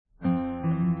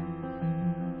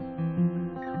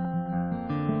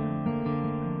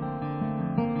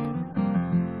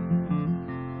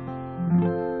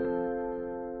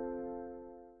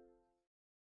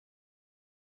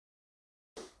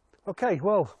Okay,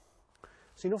 well,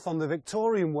 it's enough on the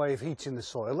Victorian way of heating the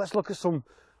soil. Let's look at some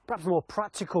perhaps more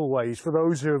practical ways for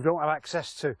those who don't have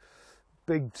access to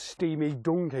big steamy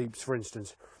dung heaps, for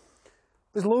instance.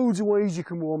 There's loads of ways you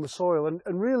can warm the soil, and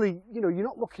really, you know, you're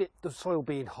not looking at the soil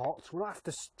being hot. We're not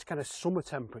after kind of summer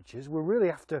temperatures. We're really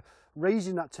after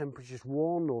raising that temperature just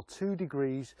 1 or 2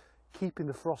 degrees, keeping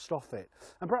the frost off it.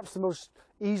 And perhaps the most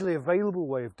easily available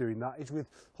way of doing that is with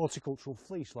horticultural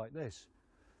fleece like this.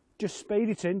 Just spade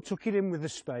it in, tuck it in with the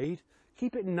spade,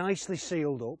 keep it nicely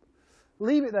sealed up,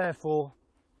 leave it there for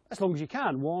as long as you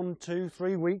can, 1, 2,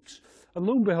 3 weeks, and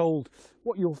lo and behold,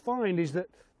 what you'll find is that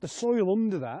the soil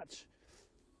under that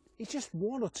is just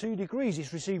 1 or 2 degrees.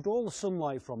 It's received all the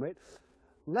sunlight from it,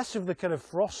 less of the kind of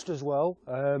frost as well.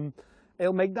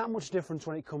 It'll make that much difference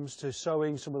when it comes to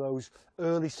sowing some of those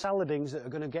early saladings that are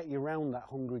going to get you around that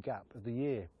hungry gap of the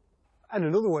year. And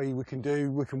another way we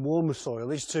can warm the soil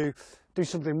is to do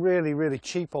something really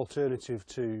cheap alternative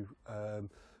to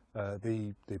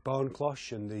the barn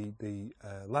cloche and the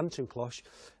lantern cloche,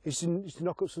 is to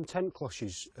knock up some tent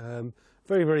cloches.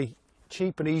 Very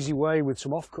cheap and easy way with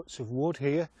some offcuts of wood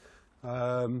here,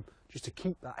 just to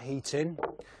keep that heat in.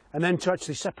 And then to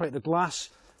actually separate the glass,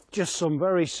 just some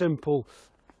very simple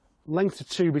length of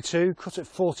 2x2, cut at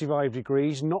 45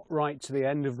 degrees, not right to the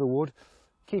end of the wood,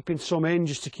 keeping some in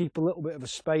just to keep a little bit of a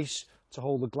space to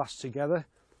hold the glass together.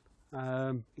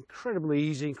 Incredibly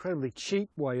easy, incredibly cheap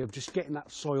way of just getting that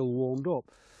soil warmed up.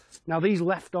 Now these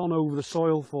left on over the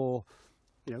soil for,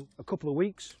 you know, a couple of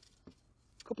weeks,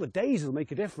 a couple of days will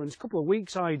make a difference. A couple of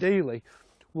weeks ideally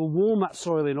will warm that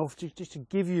soil enough just to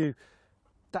give you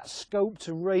that scope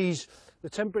to raise the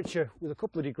temperature with a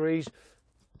couple of degrees,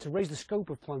 to raise the scope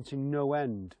of planting no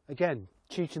end. Again,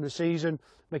 cheating the season,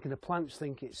 making the plants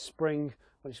think it's spring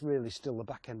when it's really still the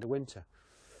back end of winter.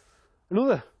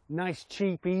 Another nice,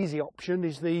 cheap, easy option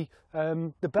is the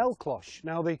bell cloche.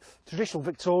 Now the traditional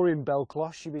Victorian bell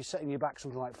cloche, you'd be setting your back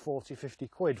something like 40–50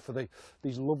 quid for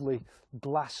these lovely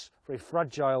glass, very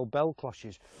fragile bell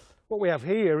cloches. What we have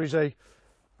here is a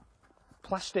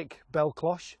plastic bell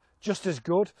cloche, just as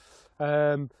good.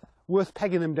 Worth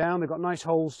pegging them down. They've got nice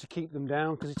holes to keep them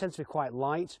down because they tend to be quite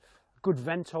light. Good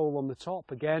vent hole on the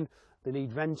top. Again, they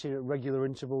need venting at regular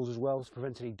intervals as well to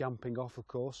prevent any damping off, of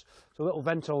course. So little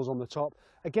vent holes on the top.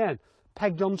 Again,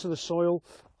 pegged onto the soil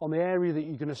on the area that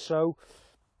you're going to sow.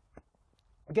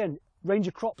 Again, range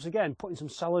of crops again, putting some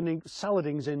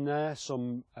saladings in there,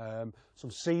 some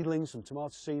seedlings, some tomato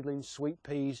seedlings, sweet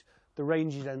peas. The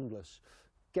range is endless.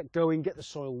 Get going, get the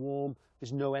soil warm.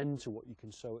 There's no end to what you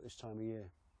can sow at this time of year.